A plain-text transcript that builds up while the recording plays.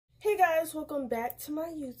Guys, welcome back to my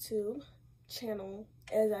YouTube channel.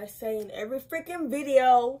 As I say in every freaking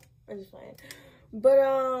video, I'm just playing. But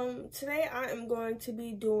today I am going to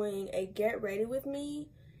be doing a get ready with me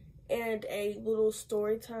and a little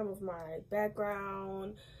story time of my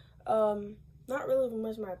background. Not really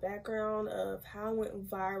much my background of how I went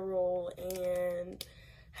viral and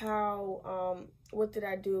how what did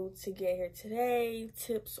I do to get here today,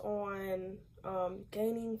 tips on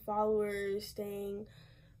gaining followers, staying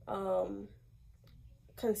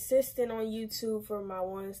consistent on YouTube for my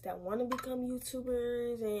ones that want to become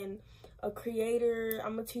YouTubers and a creator.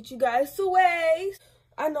 I'm gonna teach you guys the ways.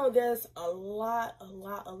 I know there's a lot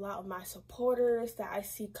of my supporters that I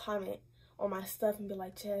see comment on my stuff and be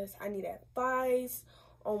like, Jess, I need advice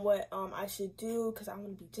on what I should do because I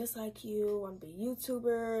want to be just like you. I want to be a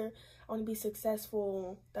YouTuber. I want to be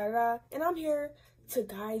successful, and I'm here to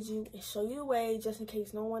guide you and show you the way just in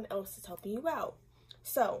case no one else is helping you out.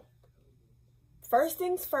 So, first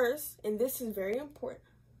things first, and this is very important.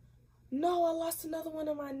 No, I lost another one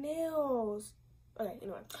of my nails. Okay,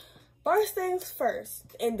 anyway. First things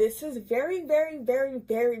first, and this is very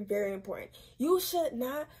important. You should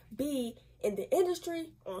not be in the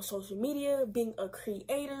industry, on social media, being a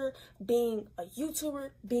creator, being a YouTuber,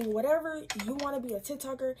 being whatever you want to be, a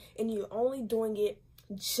TikToker, and you're only doing it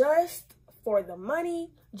just for the money,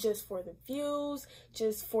 just for the views,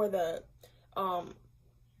 just for the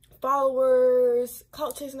followers,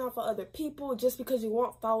 clout chasing out for other people, just because you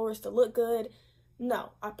want followers to look good.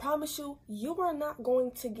 No, I promise you, you are not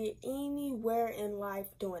going to get anywhere in life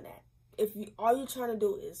doing that. If all you're trying to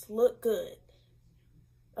do is look good,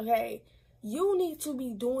 okay? You need to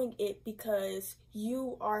be doing it because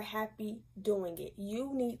you are happy doing it.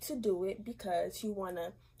 You need to do it because you want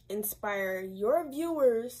to inspire your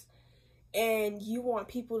viewers and you want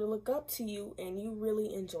people to look up to you and you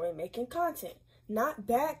really enjoy making content. Not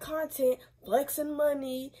bad content, flexing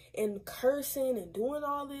money and cursing and doing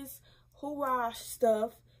all this hoorah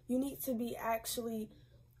stuff. You need to be actually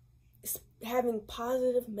having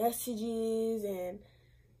positive messages and,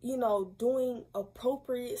 you know, doing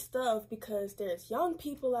appropriate stuff because there's young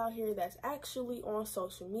people out here that's actually on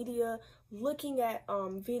social media looking at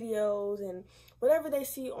videos and whatever they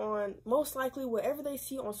see on, most likely whatever they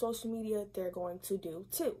see on social media, they're going to do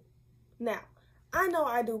too. Now, I know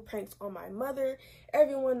I do pranks on my mother.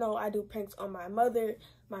 Everyone know I do pranks on my mother.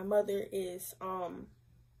 My mother is,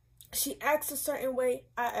 she acts a certain way.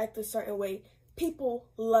 I act a certain way. People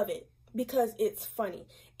love it because it's funny.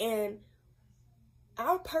 And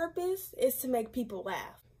our purpose is to make people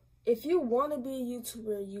laugh. If you want to be a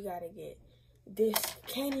YouTuber, you got to get this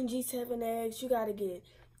Canon G7X. You got to get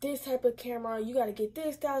this type of camera. You got to get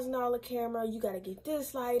this $1,000 camera. You got to get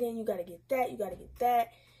this lighting. You got to get that. You got to get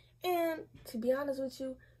that. And to be honest with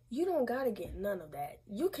you, you don't gotta get none of that.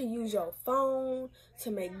 You can use your phone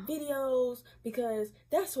to make videos because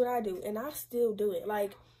that's what I do and I still do it.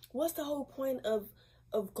 Like, what's the whole point of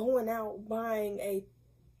going out buying a,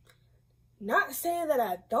 not saying that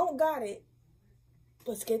I don't got it,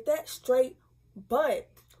 let's get that straight,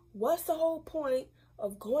 but what's the whole point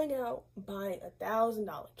of going out buying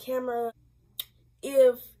 $1,000 camera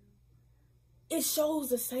if it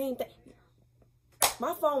shows the same thing?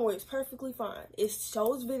 My phone works perfectly fine. It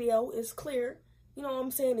shows video, it's clear. You know what I'm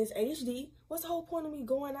saying? It's HD. What's the whole point of me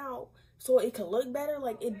going out so it can look better?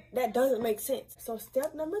 Like, that doesn't make sense. So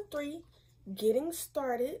step number 3, getting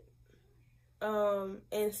started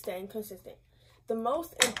and staying consistent. The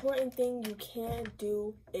most important thing you can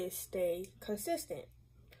do is stay consistent.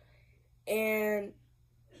 And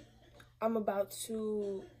I'm about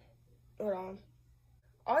to, hold on.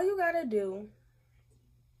 All you gotta do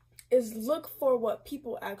is look for what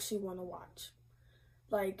people actually want to watch.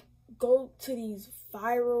 Like, go to these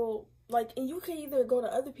viral, like, and you can either go to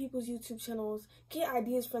other people's YouTube channels, get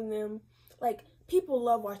ideas from them. Like, people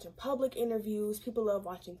love watching public interviews, people love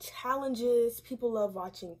watching challenges, people love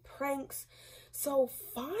watching pranks. So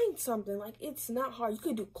find something. Like, it's not hard. You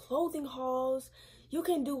can do clothing hauls. You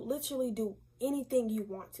can literally do anything you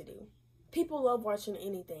want to do. People love watching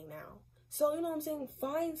anything now. So, you know what I'm saying?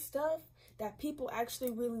 Find stuff that people actually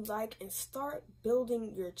really like and start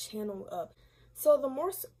building your channel up. So the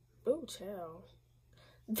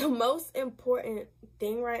most important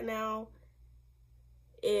thing right now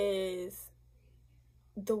is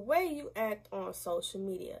the way you act on social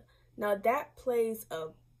media. Now that plays a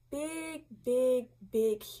big,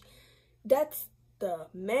 that's the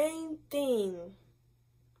main thing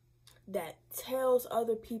that tells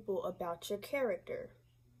other people about your character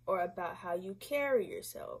or about how you carry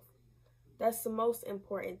yourself. That's the most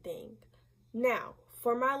important thing. Now,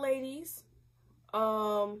 for my ladies,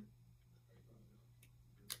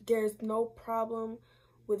 there's no problem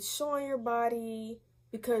with showing your body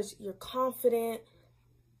because you're confident.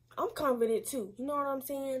 I'm confident too, you know what I'm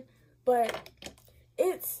saying? But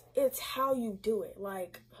it's how you do it.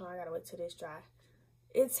 Like, oh, I gotta wait till this dry.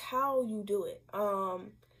 It's how you do it.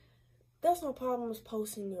 There's no problem with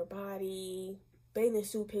posting your body, bathing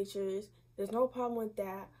suit pictures. There's no problem with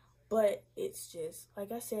that. But it's just,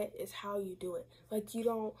 like I said, it's how you do it. Like, you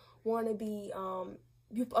don't want to be,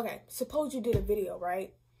 okay, suppose you did a video,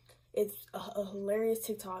 right? It's a hilarious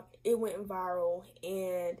TikTok. It went viral,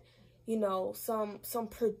 and, you know, some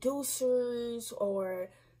producers or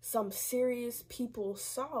some serious people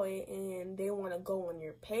saw it, and they want to go on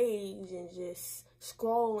your page and just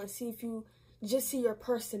scroll and see if you, just see your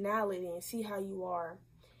personality and see how you are,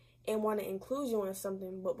 and want to include you in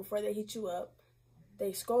something. But before they hit you up,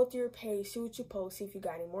 they scroll through your page, see what you post, see if you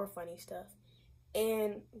got any more funny stuff.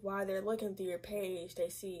 And while they're looking through your page, they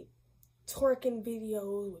see twerking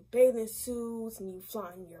videos with bathing suits, and you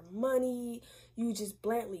flaunting your money, you just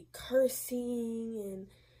blatantly cursing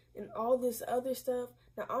and all this other stuff.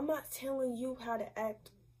 Now, I'm not telling you how to act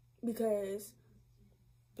because,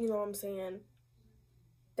 you know what I'm saying,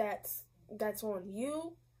 that's on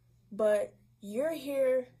you, but you're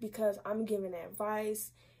here because I'm giving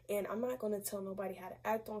advice, and I'm not going to tell nobody how to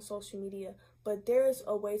act on social media, but there's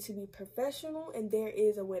a way to be professional, and there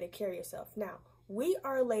is a way to carry yourself. Now, we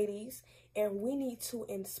are ladies, and we need to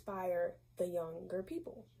inspire the younger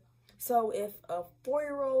people. So if a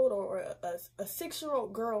 4-year-old or a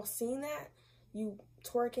 6-year-old girl seen that, you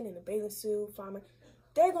twerking in a bathing suit,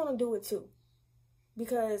 they're going to do it too.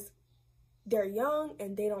 Because they're young,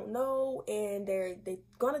 and they don't know, and they're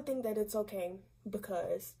going to think that it's okay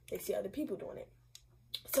because they see other people doing it.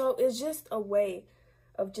 So it's just a way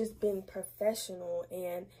of just being professional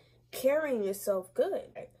and carrying yourself good.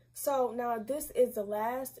 So now this is the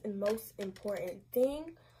last and most important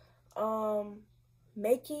thing,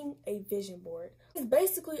 making a vision board. It's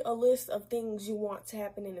basically a list of things you want to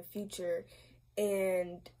happen in the future,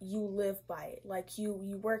 and you live by it. Like, you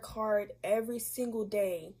work hard every single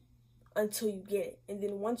day until you get it, and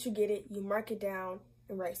then once you get it, you mark it down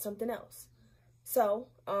and write something else. So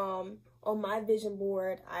on my vision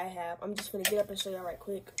board, I'm just gonna get up and show y'all right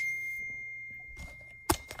quick.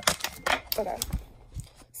 Okay,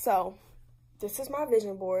 so this is my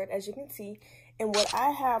vision board, as you can see, and what I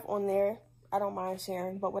have on there, I don't mind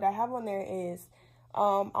sharing, but what I have on there is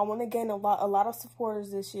I want to gain a lot of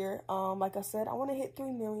supporters this year. Like I said, I want to hit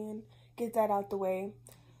 3 million, get that out the way.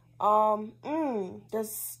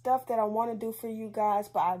 There's stuff that I want to do for you guys,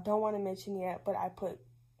 but I don't want to mention yet. But I put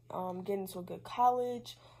get into a good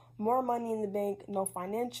college, more money in the bank, no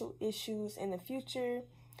financial issues in the future,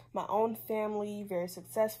 my own family, very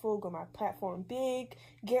successful, grow my platform big,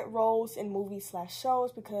 get roles in movies /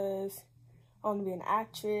 shows because I want to be an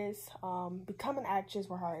actress, become an actress,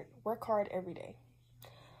 work hard every day.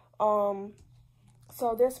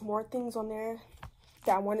 So there's more things on there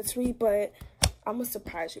that I wanted to read, but I'm going to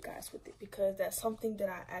surprise you guys with it because that's something that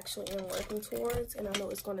I actually am working towards, and I know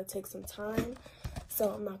it's going to take some time, so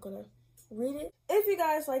I'm not going to read it. If you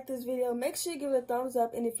guys like this video, make sure you give it a thumbs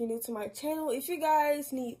up, and if you're new to my channel, if you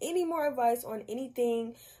guys need any more advice on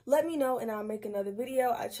anything, let me know and I'll make another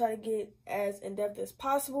video. I try to get as in-depth as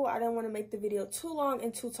possible. I don't want to make the video too long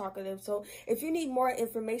and too talkative, so if you need more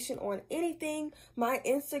information on anything, my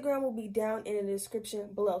Instagram will be down in the description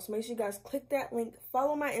below, so make sure you guys click that link,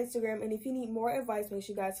 follow my Instagram, and if you need more advice, make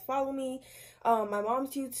sure you guys follow me. My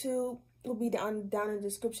mom's YouTube will be down in the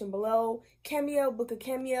description below. Cameo, book a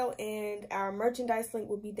cameo, and our merchandise link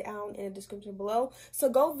will be down in the description below. So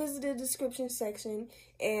go visit the description section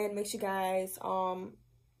and make sure you guys follow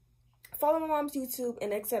my mom's YouTube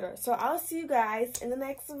and etc. So I'll see you guys in the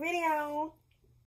next video.